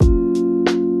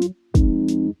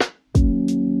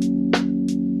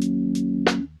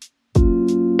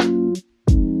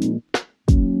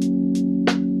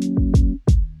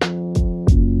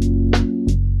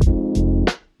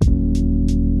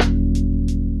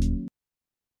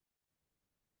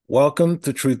Welcome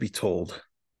to Truth Be Told,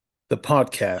 the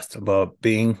podcast about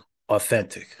being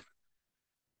authentic.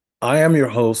 I am your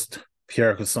host,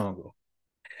 Pierre Kasongo.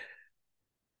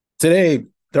 Today,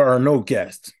 there are no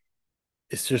guests.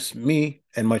 It's just me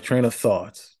and my train of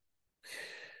thoughts.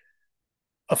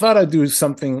 I thought I'd do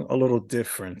something a little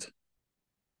different.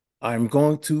 I'm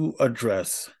going to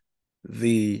address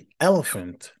the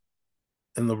elephant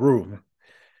in the room.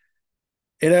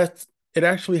 It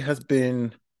actually has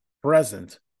been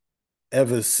present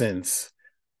ever since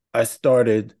I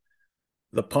started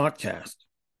the podcast.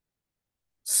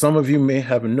 Some of you may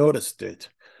have noticed it,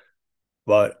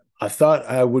 but I thought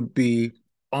I would be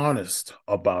honest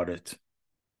about it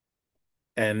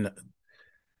and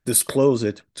disclose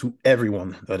it to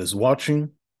everyone that is watching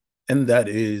and that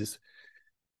is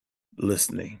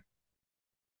listening.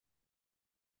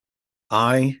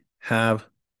 I have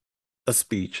a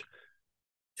speech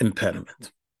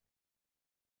impediment.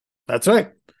 That's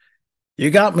right. You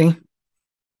got me.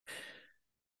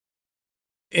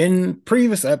 In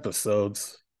previous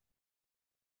episodes,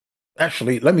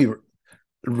 actually, let me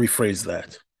rephrase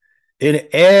that. In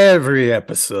every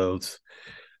episode,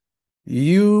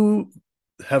 you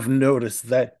have noticed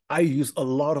that I use a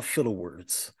lot of filler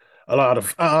words, a lot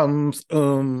of ahs,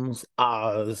 and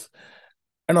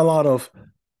a lot of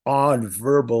odd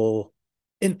verbal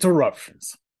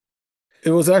interruptions. It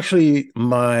was actually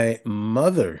my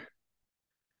mother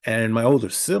and my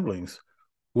older siblings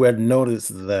who had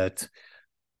noticed that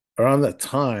around that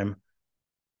time,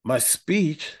 my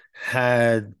speech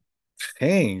had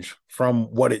changed from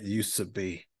what it used to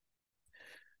be.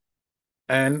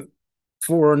 And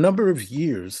for a number of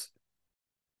years,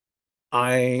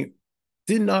 I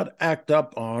did not act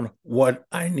up on what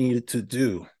I needed to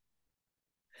do.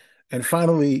 And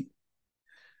finally,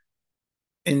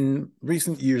 in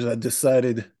recent years, I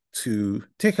decided to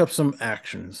take up some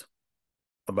actions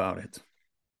about it.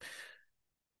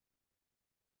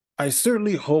 I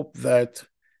certainly hope that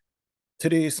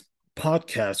today's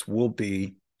podcast will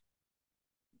be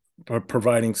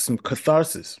providing some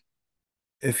catharsis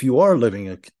if you are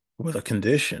living with a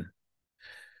condition.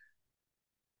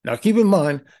 Now, keep in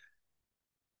mind,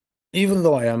 even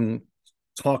though I am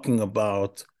talking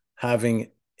about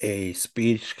having a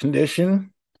speech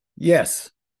condition, yes,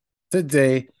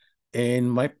 today in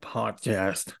my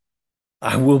podcast,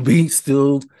 I will be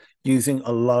still using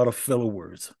a lot of filler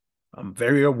words. I'm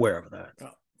very aware of that.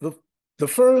 The, the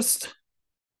first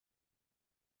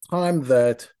time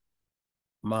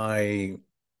my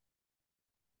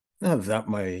that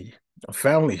my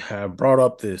family had brought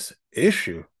up this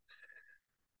issue,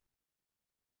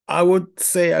 I would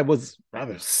say I was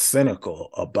rather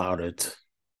cynical about it.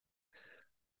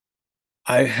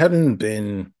 I hadn't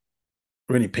been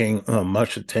really paying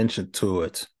much attention to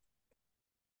it.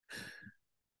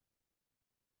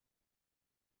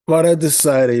 But I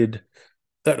decided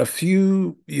that a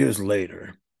few years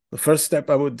later, the first step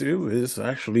I would do is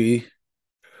actually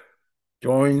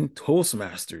join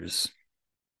Toastmasters.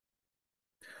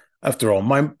 After all,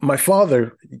 my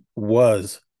father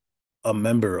was a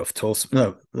member of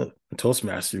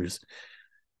Toastmasters.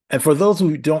 And for those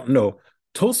who don't know,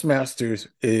 Toastmasters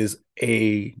is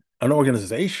an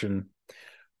organization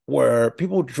where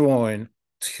people join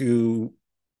to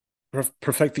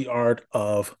perfect the art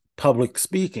of public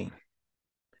speaking.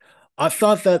 I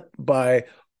thought that by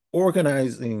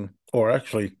organizing, or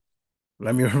actually,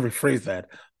 let me rephrase that,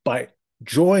 by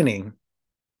joining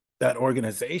that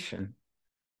organization,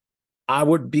 I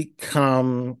would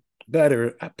become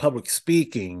better at public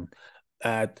speaking,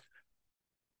 at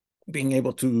being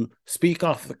able to speak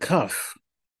off the cuff.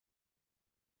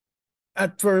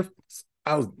 At first,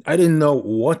 I didn't know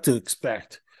what to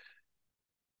expect.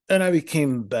 And I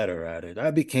became better at it.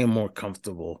 I became more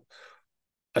comfortable.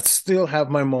 I still have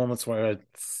my moments where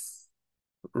it's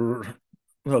a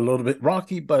little bit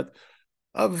rocky, but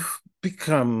I've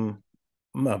become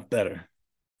better.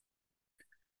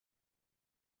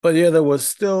 But yeah, there was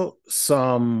still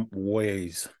some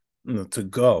ways to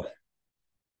go.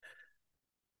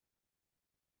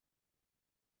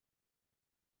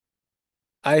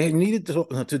 I needed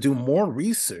to do more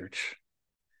research.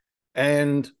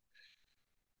 And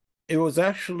it was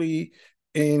actually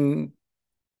in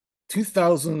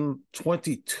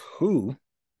 2022,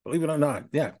 believe it or not.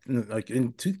 Yeah, like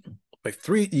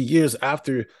 3 years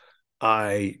after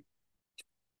I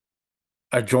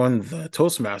I joined the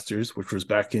Toastmasters, which was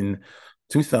back in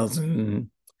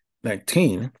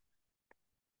 2019,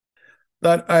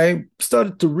 that I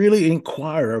started to really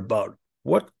inquire about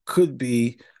what could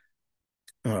be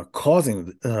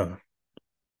causing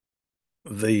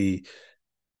the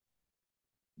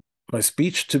my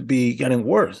speech to be getting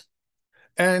worse.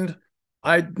 And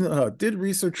I did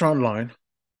research online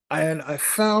and I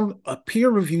found a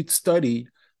peer-reviewed study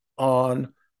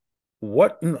on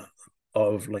what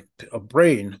of like a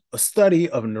brain, a study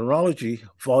of neurology,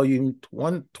 volume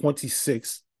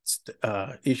 126,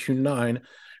 issue 9,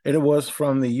 and it was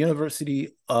from the University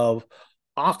of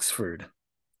Oxford.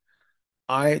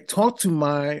 I talked to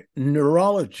my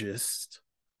neurologist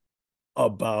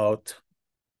about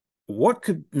what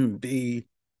could be,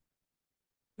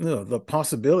 the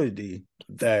possibility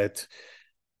that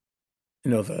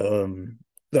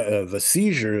the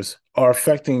seizures are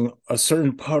affecting a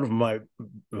certain part of my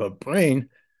brain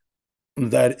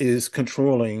that is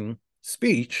controlling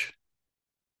speech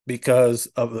because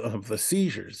of the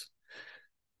seizures.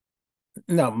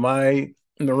 Now, my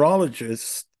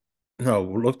neurologist,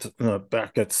 looked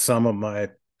back at some of my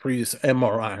previous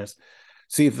MRIs,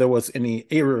 see if there was any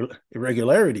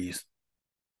irregularities.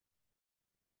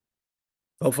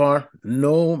 So far,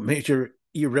 no major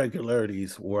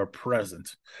irregularities were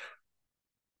present.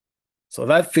 So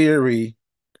that theory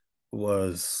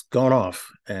was gone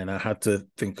off, and I had to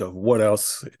think of what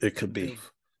else it could be.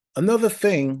 Another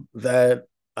thing that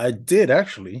I did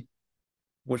actually,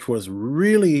 which was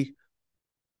really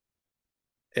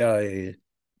a,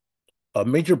 a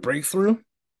major breakthrough,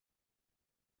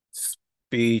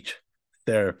 speech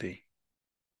therapy.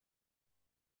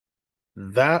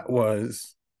 That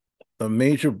was a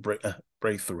major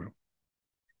breakthrough.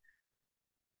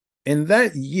 In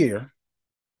that year,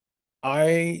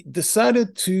 I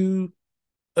decided to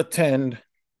attend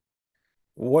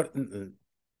what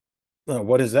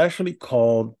what is actually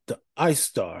called the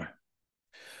iStar.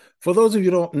 For those of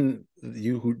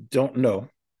you who don't know,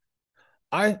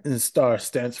 iStar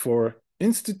stands for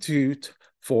Institute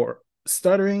for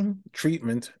Stuttering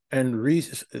Treatment and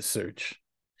Research.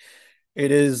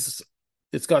 It is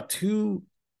it's got two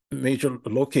major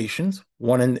locations,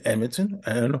 one in Edmonton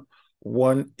and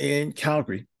one in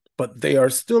Calgary, but they are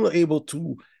still able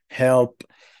to help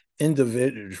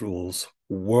individuals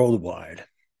worldwide.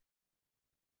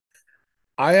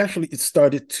 I actually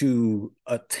started to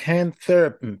attend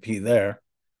therapy there.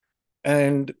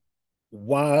 And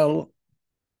while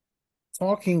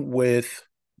talking with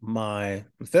my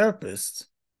therapist,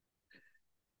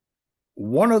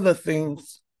 one of the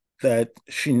things that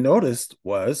she noticed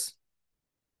was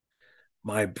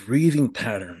my breathing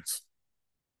patterns.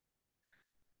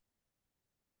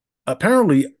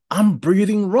 Apparently, I'm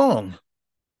breathing wrong.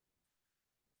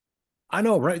 I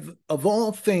know, right? Of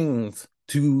all things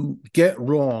to get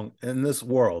wrong in this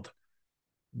world,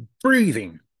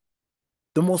 breathing,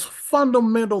 the most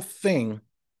fundamental thing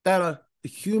that a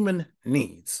human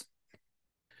needs.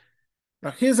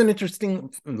 Now, here's an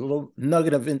interesting little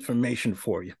nugget of information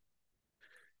for you.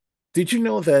 Did you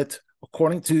know that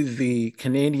according to the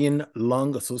Canadian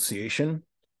Lung Association,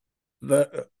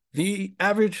 the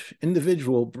average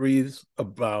individual breathes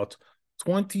about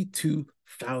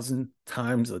 22,000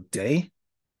 times a day?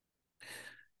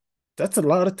 That's a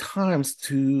lot of times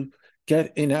to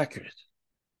get inaccurate.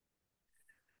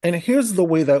 And here's the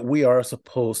way that we are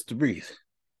supposed to breathe.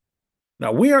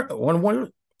 Now, when we're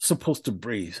supposed to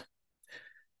breathe,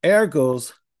 air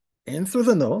goes in through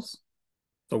the nose.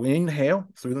 So we inhale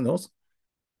through the nose.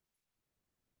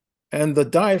 And the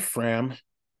diaphragm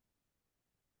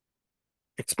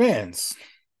expands.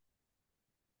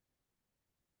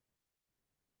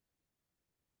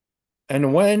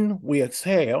 And when we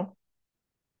exhale,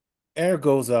 air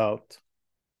goes out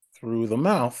through the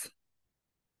mouth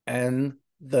and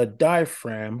the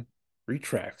diaphragm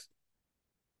retracts.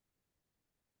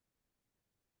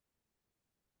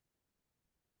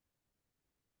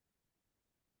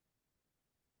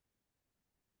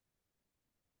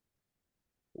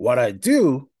 What I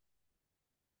do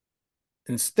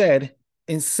instead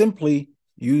is simply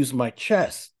use my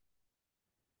chest.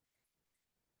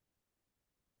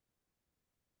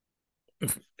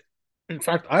 In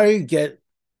fact, I get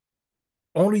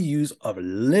only use of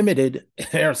limited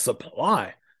air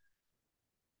supply.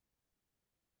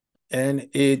 And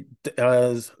it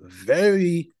does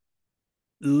very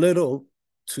little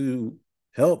to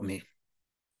help me.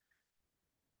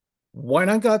 When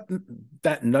I got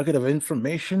that nugget of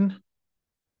information,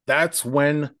 that's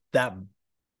when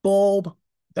bulb,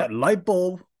 that light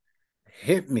bulb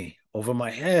hit me over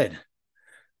my head.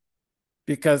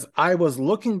 Because I was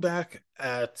looking back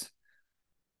at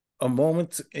a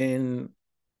moment in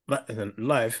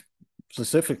life,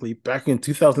 specifically back in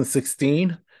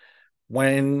 2016,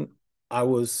 when I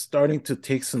was starting to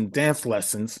take some dance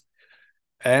lessons,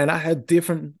 and I had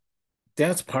different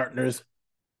dance partners,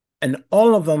 and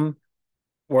all of them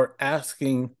were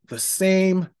asking the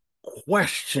same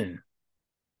question.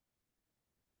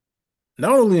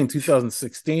 not only in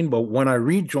 2016, but when I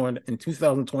rejoined in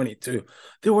 2022,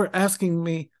 they were asking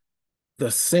me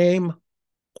the same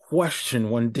question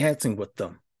when dancing with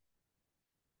them.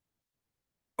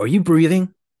 Are you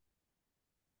breathing?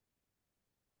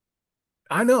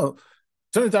 I know.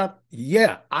 Turns out,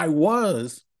 yeah, I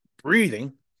was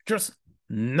breathing, just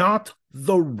not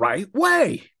the right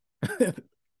way.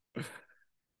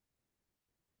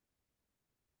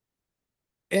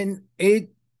 And it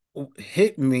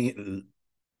hit me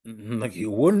like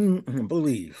you wouldn't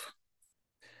believe.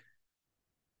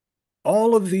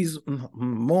 All of these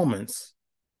moments,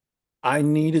 I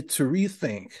needed to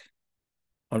rethink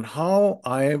on how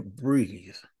I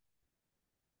breathe.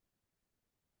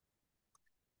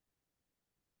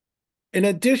 In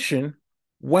addition,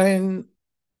 when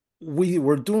we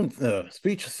were doing the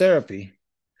speech therapy,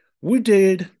 we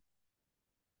did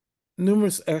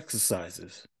numerous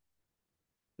exercises,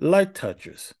 light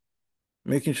touches,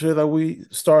 making sure that we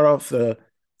start off the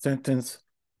sentence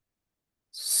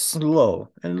slow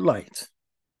and light.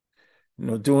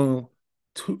 Doing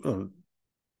two,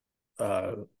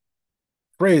 uh,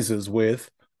 phrases with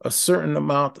a certain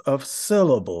amount of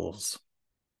syllables,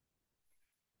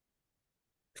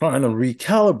 trying to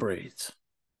recalibrate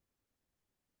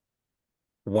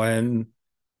when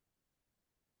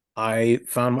I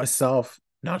found myself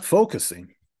not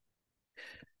focusing.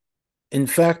 In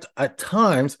fact, at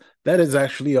times, that is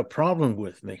actually a problem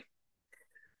with me.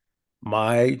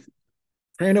 My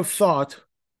train of thought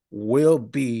will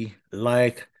be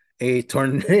like a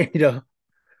tornado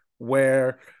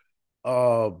where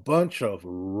a bunch of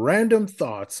random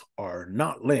thoughts are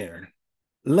not linear,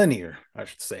 I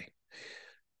should say.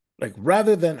 Like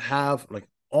rather than have like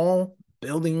all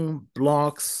building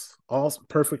blocks all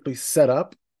perfectly set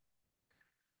up,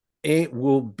 it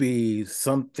will be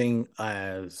something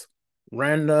as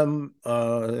random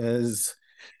as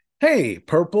hey,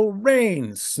 Purple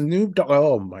Rain, Snoop Dogg.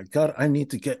 Oh my God, I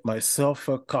need to get myself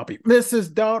a copy. Mrs.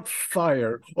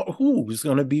 Doubtfire. Who's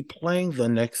going to be playing the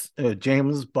next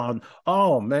James Bond?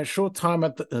 Oh man, Showtime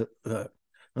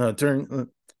at during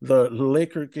the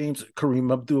Laker games,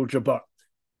 Kareem Abdul-Jabbar.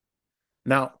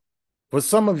 Now, for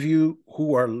some of you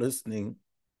who are listening,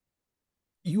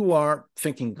 you are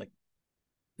thinking like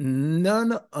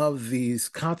none of these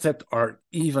concepts are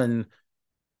even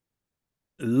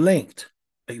linked.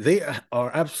 They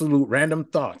are absolute random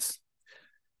thoughts.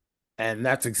 And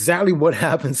that's exactly what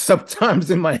happens sometimes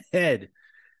in my head.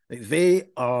 They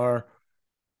are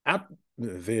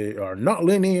they are not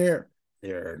linear.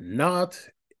 They're not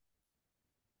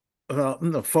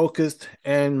focused,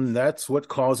 and that's what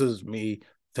causes me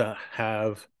to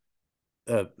have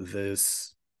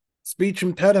this speech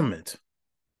impediment.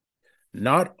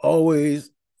 Not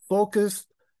always focused,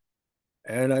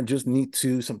 and I just need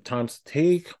to sometimes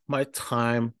take my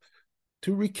time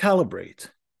to recalibrate.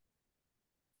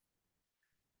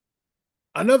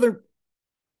 Another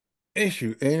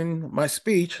issue in my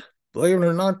speech, believe it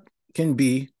or not, can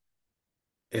be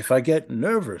if I get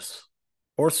nervous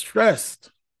or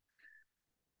stressed.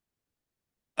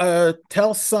 A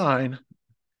tell sign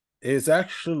is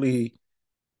actually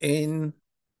in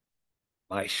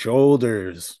my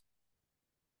shoulders.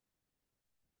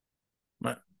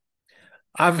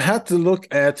 I've had to look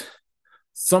at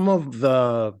some of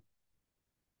the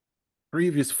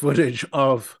previous footage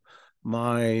of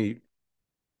my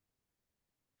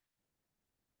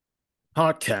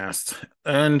podcast,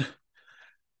 and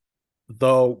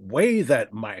the way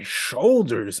that my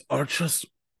shoulders are just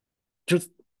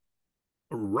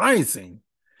rising,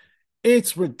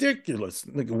 it's ridiculous.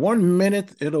 Like 1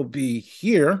 minute it'll be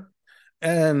here,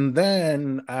 and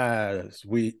then as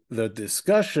the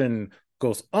discussion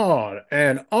goes on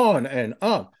and on and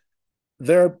on,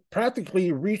 they're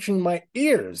practically reaching my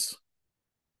ears.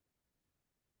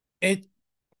 It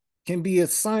can be a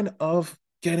sign of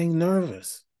getting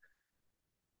nervous.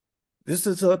 This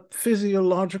is a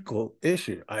physiological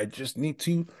issue. I just need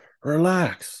to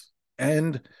relax.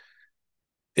 And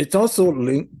it's also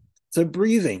linked to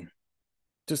breathing.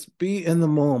 Just be in the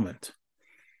moment.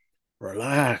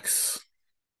 Relax.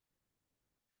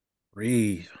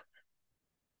 Breathe.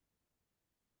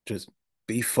 Just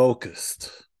be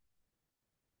focused.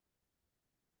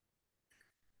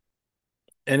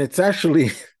 And it's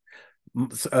actually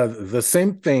the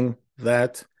same thing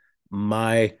that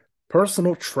my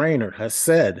personal trainer has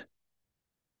said.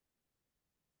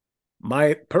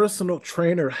 My personal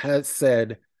trainer has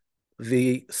said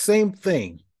the same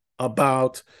thing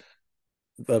about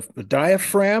the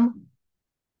diaphragm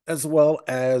as well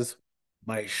as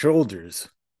my shoulders.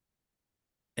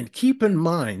 And keep in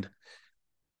mind,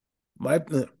 my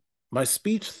my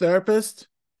speech therapist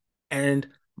and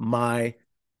my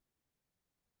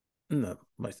no,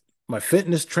 my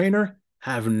fitness trainer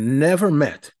have never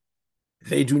met.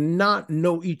 They do not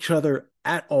know each other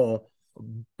at all.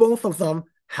 Both of them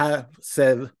have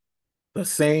said the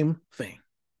same thing.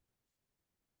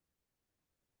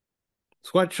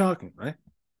 It's quite shocking, right?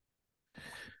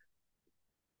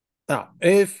 Now,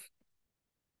 if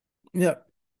yeah,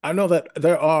 I know that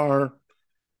there are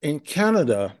in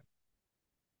Canada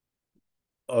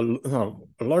a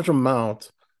large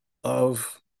amount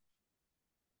of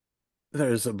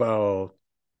there's about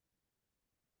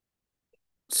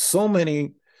so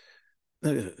many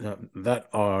that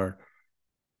are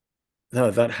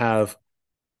that have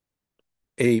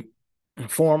a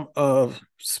form of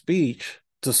speech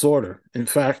disorder. In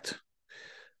fact,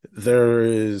 there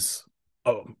is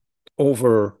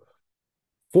over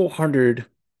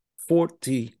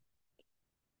 440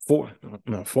 four,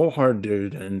 no,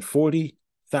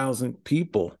 440,000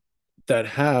 people that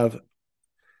have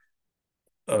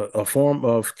a form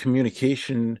of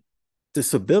communication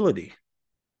disability.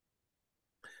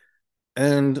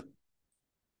 And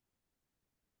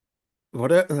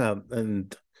whatever,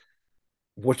 and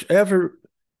whichever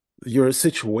your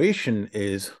situation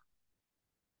is,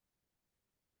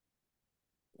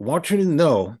 I want you to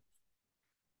know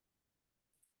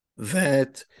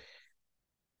that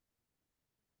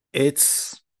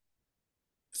it's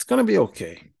it's going to be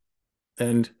okay.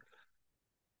 And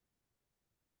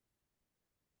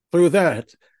through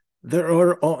that,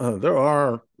 there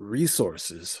are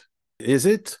resources. Is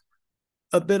it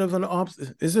a bit of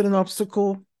is it an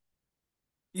obstacle?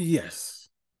 Yes,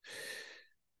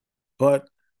 but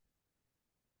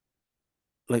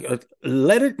like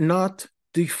let it not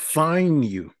define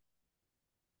you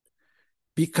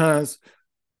because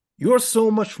you're so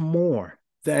much more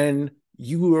than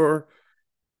your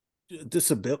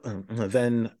disability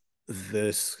than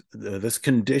this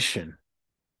condition.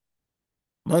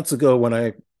 Months ago, when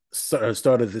I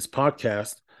started this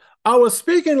podcast, I was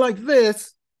speaking like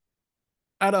this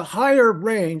at a higher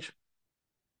range,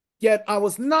 yet I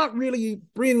was not really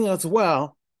breathing as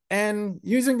well and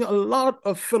using a lot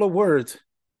of filler words.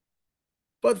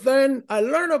 But then I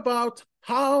learned about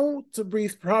how to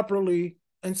breathe properly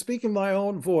and speak in my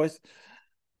own voice.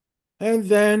 And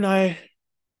then I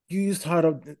used how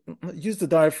to use the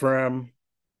diaphragm.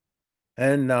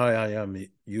 And now I am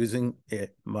using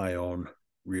it my own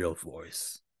real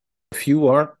voice. If you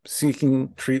are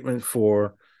seeking treatment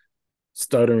for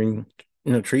stuttering,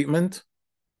 treatment,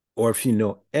 or if you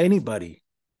know anybody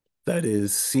that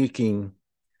is seeking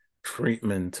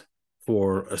treatment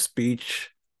for a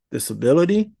speech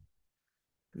disability,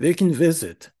 they can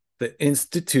visit the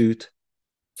Institute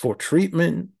for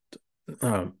Treatment.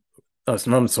 No,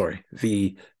 I'm sorry,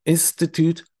 the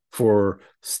Institute for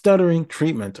Stuttering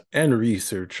Treatment and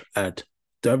Research at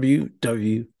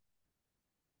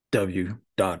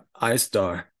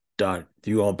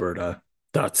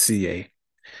www.istar.ualberta.ca.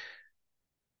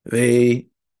 They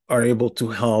are able to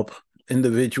help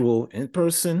individual in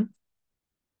person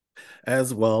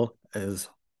as well as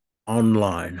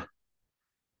online.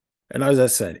 And as I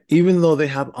said, even though they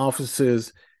have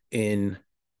offices in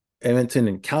Edmonton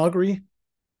and Calgary,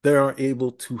 they are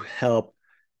able to help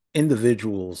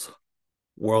individuals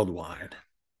worldwide.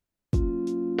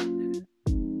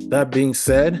 That being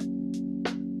said,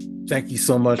 thank you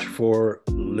so much for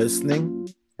listening.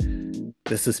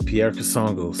 This is Pierre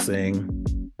Kasongo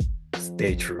saying,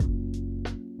 stay true.